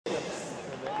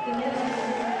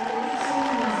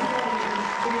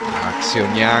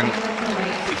Seon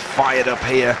he fired up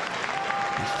here.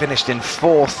 He finished in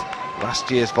 4th last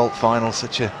year's vault final.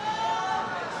 Such an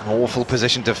awful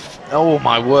position to... oh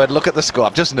my word, look at the score.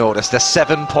 I've just noticed a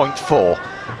 7.4.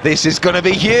 This is going to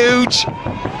be huge.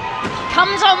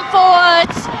 Comes on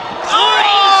forwards.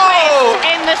 Twists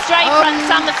in the straight front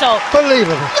somersault.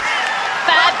 Unbelievable.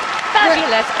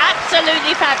 Fabulous,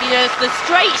 absolutely fabulous. The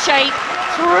straight shape,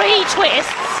 3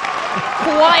 twists.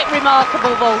 Quite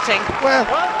remarkable vaulting. Well,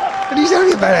 and he's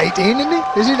only about 18, isn't he?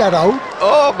 Is he that old?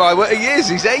 Oh my word, he is.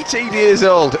 He's 18 years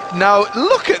old. Now,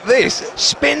 look at this.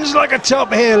 Spins like a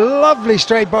top here, lovely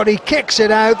straight body, kicks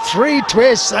it out, 3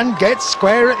 twists and gets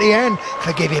square at the end.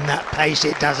 Forgive him that pace,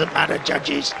 it doesn't matter,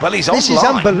 judges. Well, he's This online. is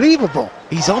unbelievable.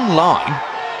 He's online.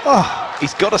 Oh,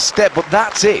 He's got a step, but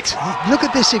that's it. look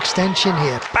at this extension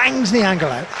here. Bangs the angle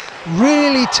out,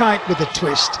 really tight with the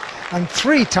twist, and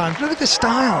 3 times. Look at the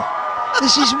style.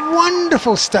 This is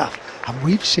wonderful stuff, and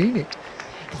we've seen it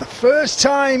for the first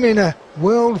time in a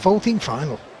World Vaulting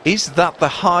Final. Is that the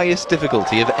highest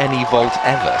difficulty of any vault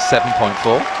ever,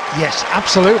 7.4? Yes,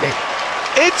 absolutely.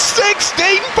 It's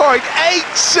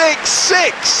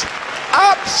 16.866!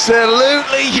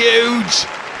 Absolutely huge!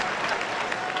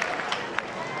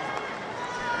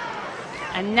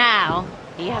 And now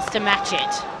he has to match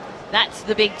it. That's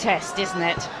the big test, isn't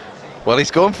it? Well, he's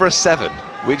going for a 7,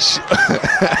 which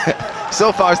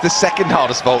so far is the 2nd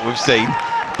hardest vault we've seen,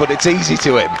 but it's easy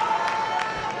to him.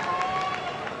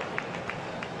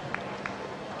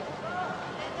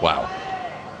 Wow.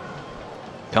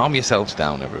 Calm yourselves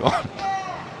down, everyone.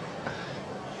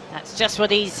 That's just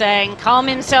what he's saying. Calm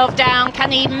himself down.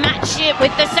 Can he match it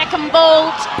with the 2nd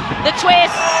vault? The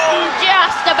twist,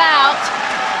 just about.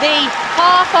 The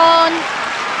half on.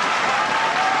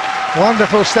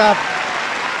 Wonderful stuff.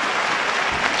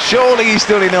 Surely he's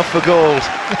done enough for gold.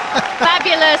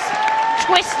 Fabulous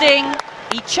twisting.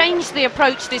 He changed the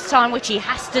approach this time, which he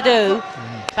has to do.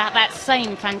 About that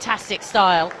same fantastic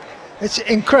style. It's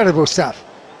incredible stuff.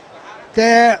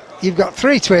 There, you've got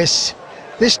 3 twists,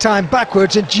 this time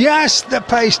backwards, and just the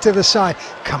pace to the side.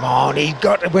 Come on, he's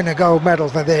got to win a gold medal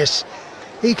for this.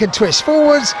 He can twist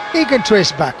forwards, he can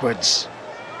twist backwards.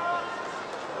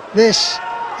 This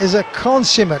is a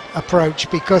consummate approach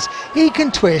because he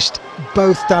can twist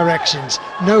both directions.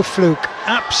 No fluke,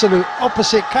 absolute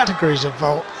opposite categories of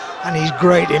vault, and he's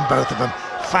great in both of them.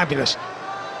 Fabulous.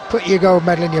 Put your gold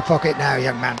medal in your pocket now,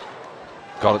 young man.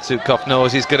 Golitsukov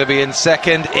knows he's going to be in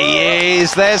 2nd. He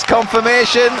is. There's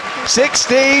confirmation.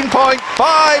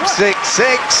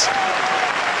 16.566.